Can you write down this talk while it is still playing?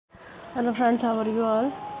Hello friends, how are you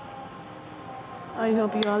all? I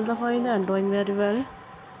hope you all are fine and doing very well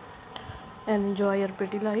and enjoy your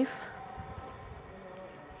pretty life.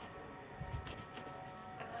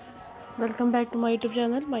 Welcome back to my YouTube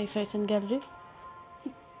channel, my fashion gallery,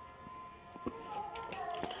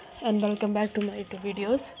 and welcome back to my YouTube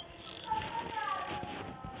videos.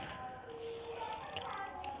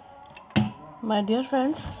 My dear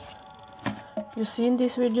friends, you seen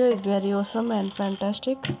this video is very awesome and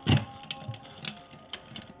fantastic.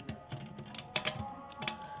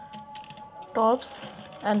 Tops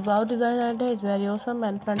and blouse design idea is very awesome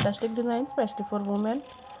and fantastic design, especially for women.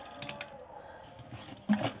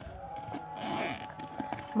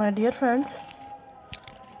 My dear friends,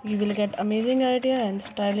 you will get amazing idea and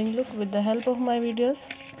styling look with the help of my videos.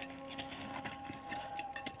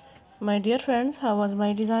 My dear friends, how was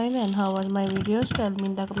my design and how was my videos? Tell me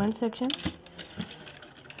in the comment section.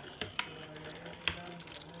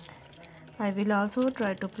 I will also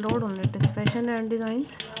try to upload on latest fashion and designs.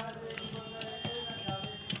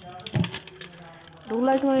 Do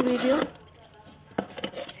like my video,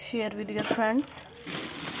 share with your friends,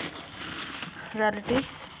 relatives,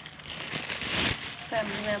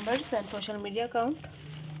 family members and social media account.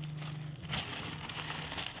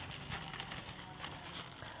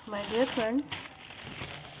 My dear friends,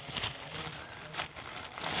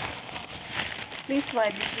 please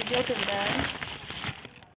watch this video till the end.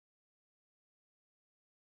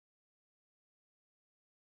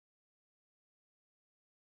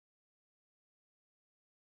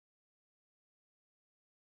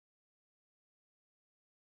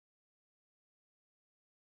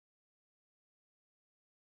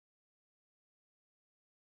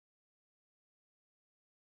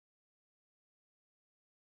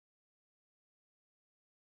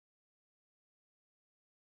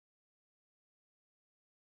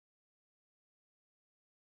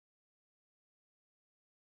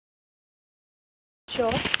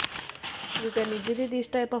 Sure, you can easily this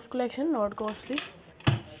type of collection, not costly.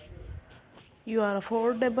 You are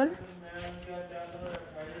affordable.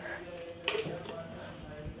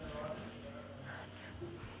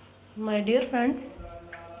 My dear friends,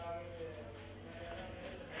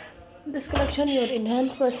 this collection your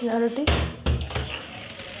enhanced personality,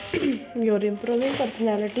 your improving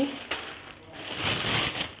personality.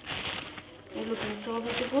 You're looking so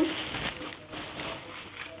beautiful.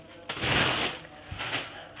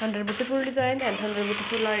 100 beautiful design and 100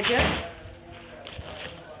 beautiful ideas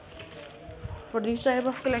for these type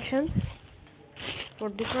of collections for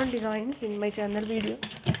different designs in my channel video.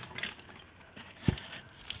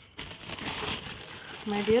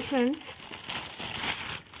 My dear friends,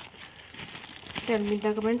 tell me in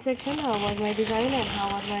the comment section how was my design and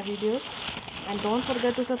how was my videos, and don't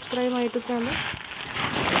forget to subscribe my YouTube channel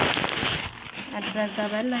and press the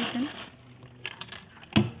bell icon.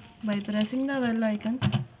 By pressing the bell icon,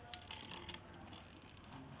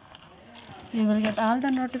 you will get all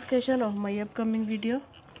the notification of my upcoming video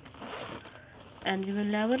and you will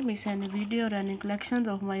never miss any video or any collections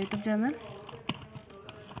of my YouTube channel.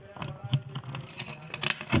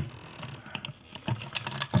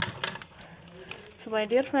 So my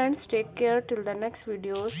dear friends, take care till the next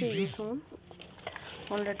video. See you soon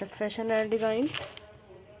on latest fashion and designs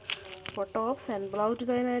for tops and blouse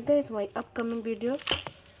design idea is my upcoming video.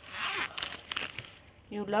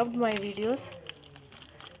 You loved my videos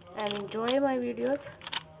and enjoy my videos.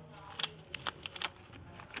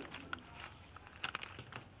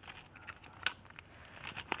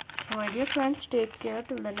 So my dear friends, take care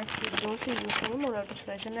till the next video. See you soon on latest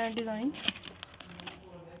fashion and design.